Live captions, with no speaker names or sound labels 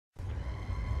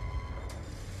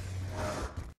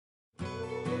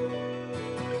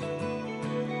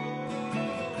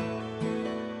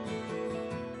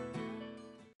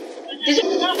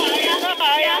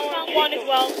I found one as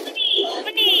well.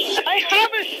 I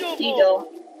have a shovel. You don't.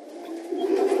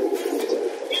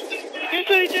 Yes,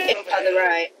 I do. It's on the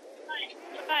right.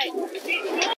 Right.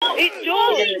 It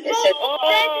does. It said,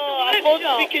 I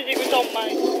thought because it was on my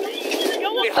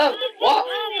screen. oh, what?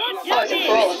 Oh, it's a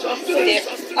crawler. Oh dear.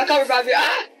 I can't revive you.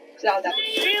 Ah! I'll die.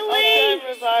 Really? I'll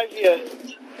revive you.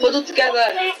 Huddle together.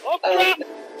 Oh, crap.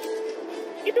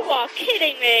 You are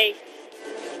kidding me.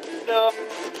 No.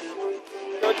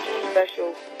 Not too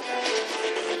special.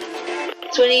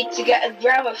 So we need to get a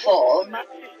gramophone. Max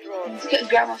is drawn. Let's get a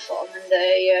gramophone and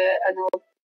an old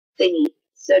thingy,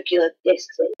 circular disc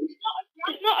thing.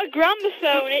 It's not a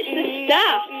gramophone, it's a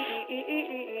staff.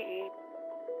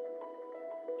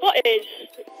 What is?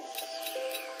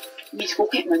 Musical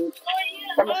equipment.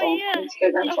 Gramophone. Oh yeah, Need to get a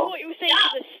I gramophone. thought you were saying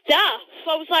it was a staff.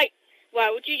 I was like, why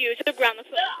would you use a gramophone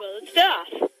for a staff?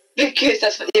 Because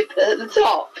that's what they put at the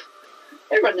top.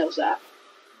 Everyone knows that.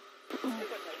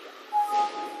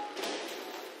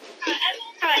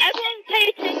 Alright, everyone pay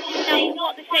attention now to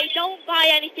what they say. Don't buy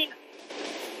anything.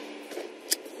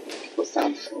 What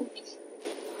sounds cool?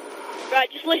 Right,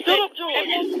 just listen. Shut up, George.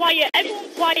 Everyone quiet. Everyone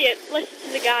quiet. Listen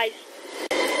to the guys.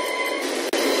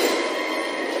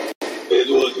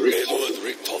 Edward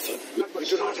Richtofen. We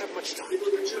do not have much time.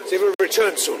 They will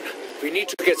return soon. We need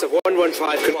to get the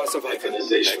 115 class of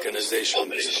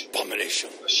Mechanization is abomination.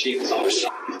 Machines are machines.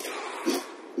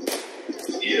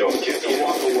 You don't get to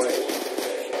walk away.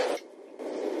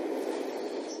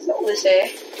 What was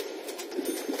it?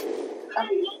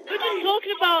 We're just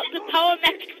talking about the power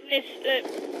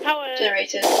mechanism, power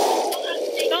Generators.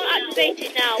 Don't activate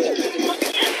it now.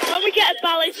 When we get a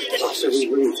ballast,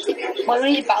 Why do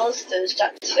we need balusters to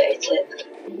activate it?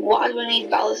 Why do we need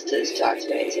balusters to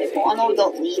activate it? Well, I know we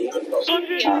don't need them, but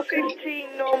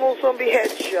 115 normal zombie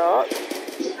headshots.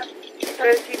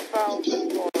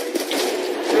 30,000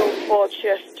 points. Build 4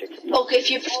 chests to... okay, if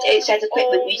you have 8 sets of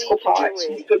equipment, musical parts,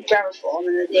 good gramophone,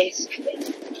 and a disc thing.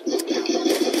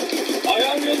 I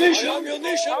am your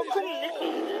nation. How come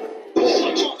Nicholas?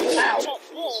 Ow.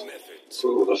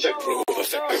 Prove effective.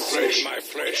 My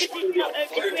flesh. if we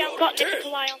haven't got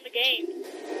Nikolai on the game.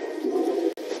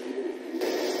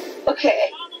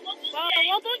 Okay,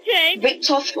 Well done, James.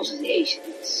 Richtofen goes to the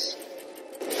Asians.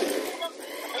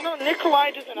 No,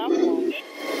 Nikolai doesn't have one.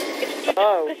 It's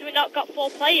because we've not got 4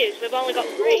 players. We've only got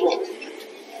 3.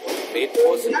 It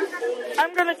was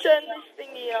I'm gonna turn this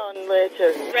thingy on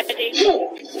later. Ready?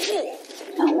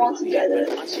 I want to get it.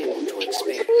 unable to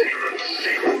explain.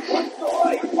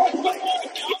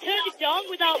 You turned it on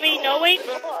without me knowing.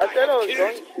 I said I was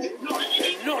going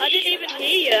to. I didn't even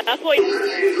hear you. I thought you...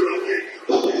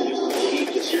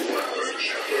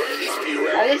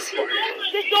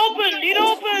 It opened! It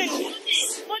opened!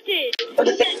 What did? What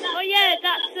is it? Oh yeah,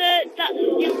 that's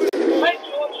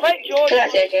Wait, George. Can I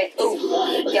take it?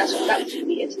 Oh, okay, that was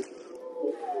weird.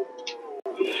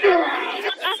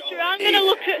 After I'm gonna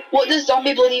look at... What does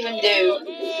zombie blood even do?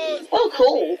 Oh,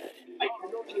 cool.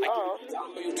 Oh.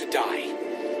 For you to die,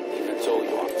 even so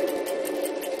you are.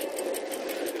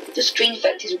 The screen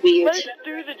effect is weird. Let's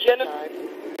do the genocide.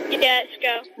 Yeah, let's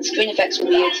go. The screen effect's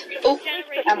weird. Oh,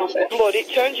 I'm off it. Blood, it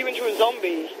turns you into a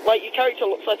zombie. Like, your character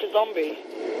looks like a zombie.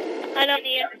 I don't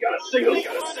hear. Oh no,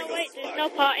 wait, there's no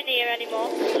part in here anymore.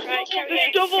 Right, The carry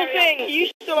on, shovel carry on. thing! You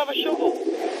still have a shovel.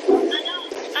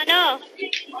 I know.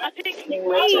 I think...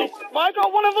 Why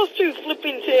can't one of us two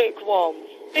flipping take one?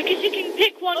 Because you can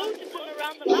pick one to put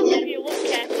around the map if you look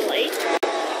carefully.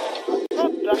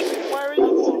 God damn, where is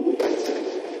one?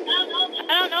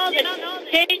 I don't know,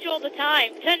 they change all the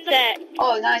time. Turn the deck.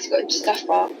 Oh, nice, got a staff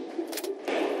bar.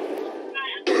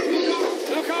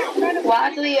 Look out! Why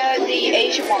do the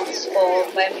Asian ones for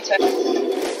when we turn?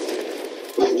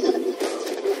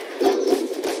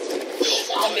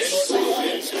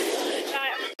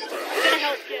 Right, I'm gonna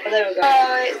help you. Oh, there we go.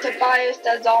 Oh, it's Tobias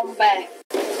the zombie.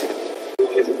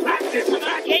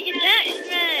 Get your next,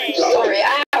 mate. Sorry,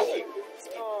 ow!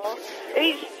 Oh,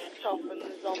 he's tougher than the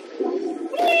zombie.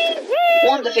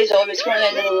 One of his orb is currently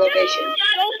in another location.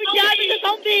 Don't be diving the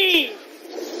zombie!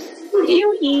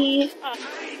 Yoo-hee. Oh.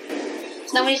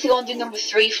 So now we need to go and do number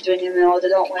 3 for doing them in order,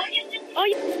 don't we? Oh,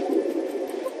 yeah.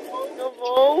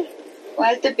 No.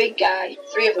 Where's the big guy?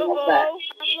 3 of them up there. I'm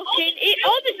looking.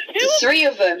 Oh, there's 2 There's 3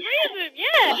 of them. 3 of them,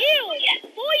 yeah. For you.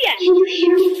 Yeah, I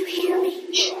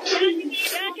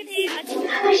can hear you.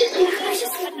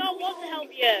 I don't want to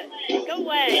help you. Go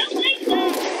away.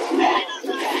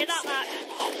 Get that back.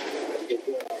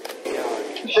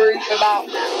 Brief about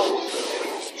now.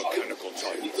 Mechanical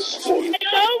toilets. Don't.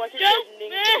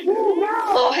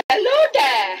 Oh, hello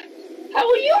there. How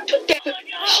are you today?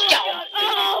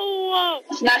 Oh,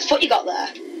 Nice foot you got there.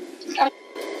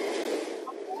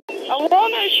 I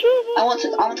want a shovel. I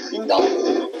want to clean golf. Thank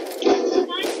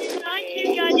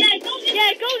you, guys.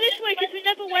 Yeah, go this way because we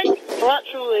never went. Well,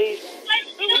 actually,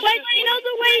 We went, you know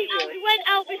the way we went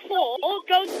out before? Or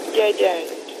go. dead end.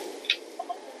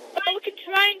 We can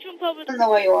try and jump over I don't know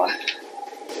where you are.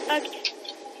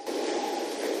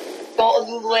 Go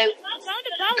the other way.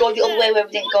 Go the other way where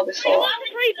we didn't go We before. want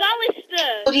 3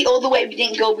 ballistas. Go the other way we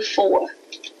didn't go before.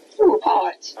 Ooh,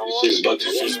 apart.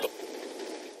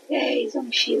 Yay, he's on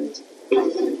my shield.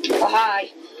 Oh, hi.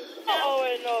 Oh,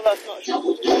 wait, no, that's not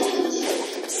true.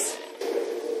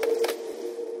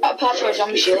 Apart from his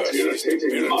zombie shield.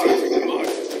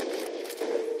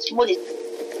 It's muddy.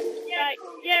 Right,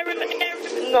 yeah, remember.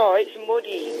 No, it's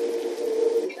muddy.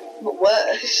 But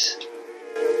worse.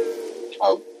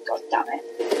 Oh, god damn it.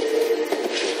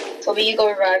 Toby, you go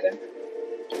revive him.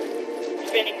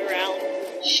 Spinning around.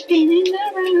 Spinning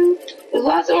around. There's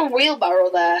lots of a wheelbarrow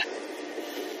there.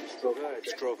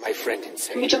 Drove my friend Can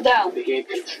insane. we jump down? The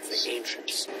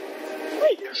entrance.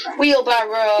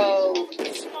 Wheelbarrow. Come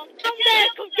there,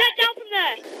 get down from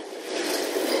there.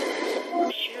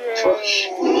 Crush.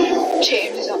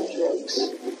 James is on drugs.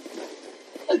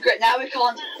 Oh, great, now we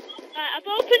can't. Right, I've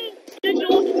opened the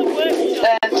door to the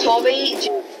workshop. Toby.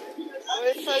 I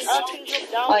can jump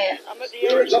down. Oh, yeah. I'm at the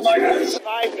edge.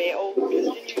 Revive me. It'll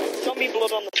continue. Zombie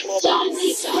blood on the floor.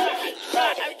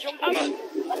 Right,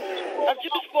 I've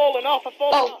just fallen off. I've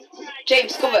fallen Oh, off.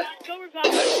 James, cover. Go revive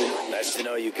me. Nice to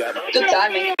know you got me. Good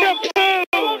timing.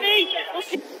 Follow me.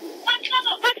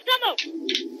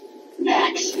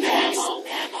 Max ammo.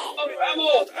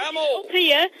 Ammo! Up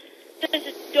here, there's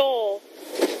a door.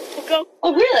 We'll go.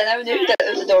 Oh, really? I never knew that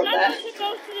there was a door I'm there. going to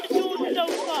go to the door so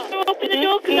far. Go open the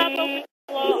door because I've opened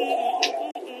a lot.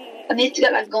 I need to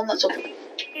get that gun that's up. Right,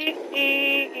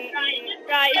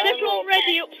 is everyone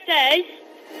ready upstairs?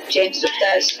 James is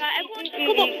upstairs. Right,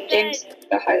 everyone come upstairs. James,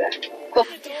 oh, hi there. Come.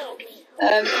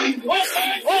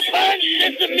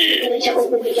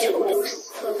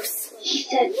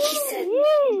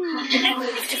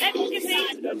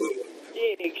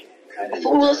 I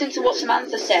thought we were listening to what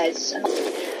Samantha says. And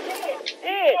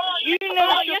Hey, you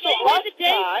know just last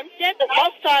time. The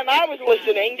last time I was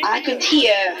listening. I could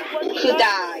hear, could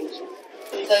die.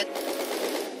 So,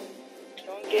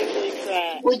 Don't give me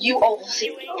crap. well, you obviously.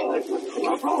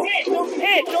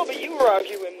 Hey, Toby, you were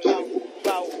arguing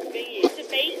about me.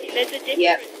 Debating, there's a difference.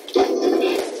 Yep,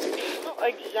 Not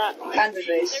exactly. kind of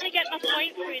is. Let me get my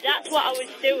point through, that's what I was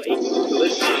doing.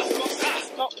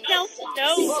 Not self,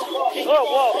 no. If you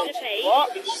want to debate, What?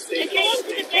 if you want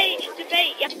to debate,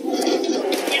 you have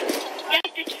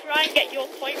to try and get your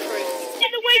point through. Get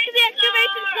the way to the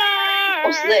excavation site!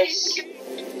 What's this?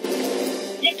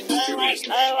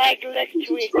 I like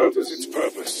electric. Purpose, its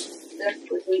purpose.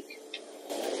 Electric week.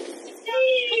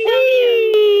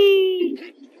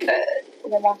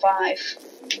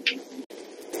 115.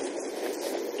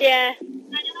 Yeah.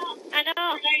 I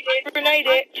know. Grenade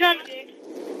it.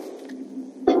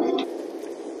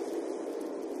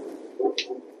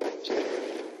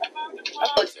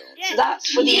 Oh, so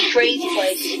that's for the crazy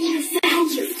place. You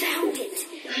found it.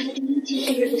 I need to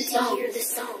hear the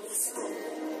songs.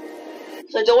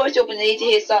 So the door is open, they need to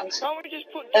hear songs. Can't we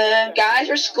just put Guys,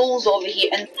 there's schools over here,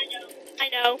 and I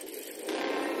know.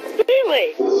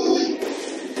 Really? Two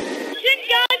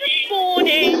guys are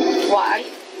spawning. why?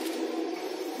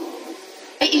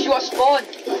 It is your spawn.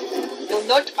 You're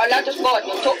not allowed to spawn.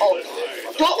 You're too old.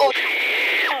 Too old.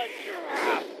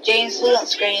 James, please don't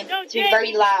scream. No, It's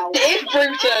very loud. It's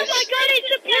Brutus. Oh my god, it's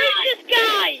the Brutus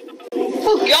guy!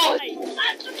 Oh god.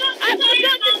 I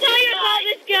forgot to tell you about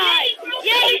this guy.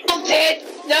 Yeah, he's I'm dead.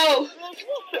 No.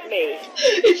 Look at me.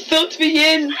 It sucked me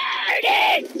in.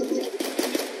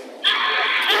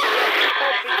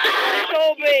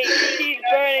 Toby, he's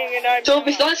burning and I'm...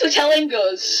 Toby, thanks for telling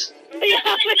us. Yeah,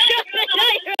 I forgot to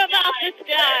tell you about this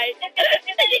guy.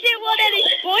 You didn't want any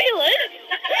spoilers.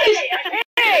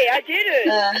 Hey, I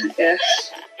didn't.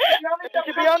 Yes.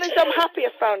 To be honest, I'm happy I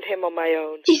found him on my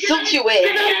own. He sucks you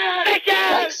in.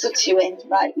 Like, sucks you in.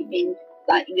 Like, you mean,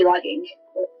 like, you're lagging.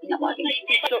 But you're not lagging.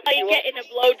 Are you getting a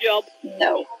blowjob?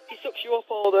 No. He sucks you up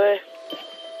all day.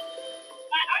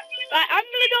 Right, I'm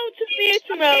gonna go to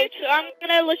theatre mode, so I'm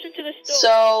gonna listen to the story.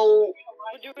 So,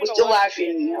 We're we're still live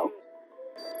streaming, you know.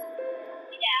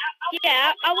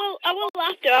 Yeah, I will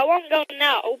after. I won't go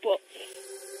now, but...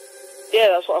 Yeah,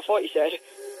 that's what I thought you said.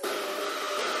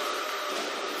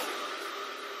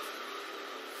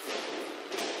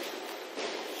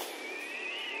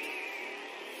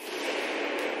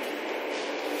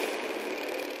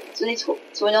 So we need to,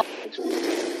 so we're not.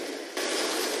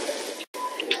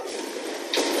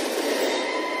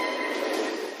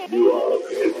 They will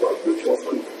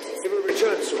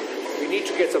return soon. We need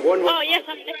to get the 1-1. Oh yes,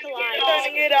 I'm Nikolai.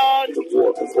 Turning it on.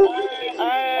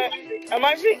 Am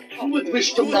I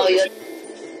Victor? No, you're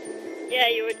Yeah,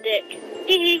 you're a dick.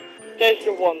 Hee There's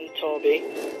the one, Toby.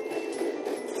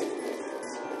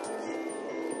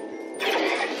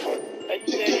 I'd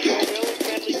say you're a really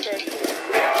friendly person.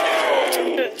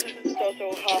 So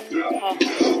ha.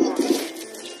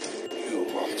 You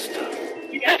monster.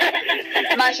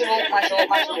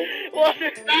 mashable. What?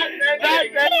 That's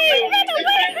you.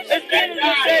 As soon as I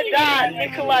said that,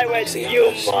 Nikolai went,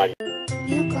 you mon.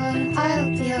 You go, I'll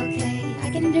be okay. I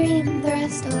can dream the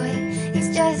rest away.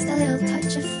 It's just a little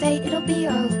touch of fate, it'll be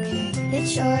okay. It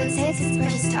sure takes its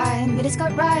precious time, but it's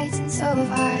got rights and so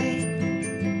have I.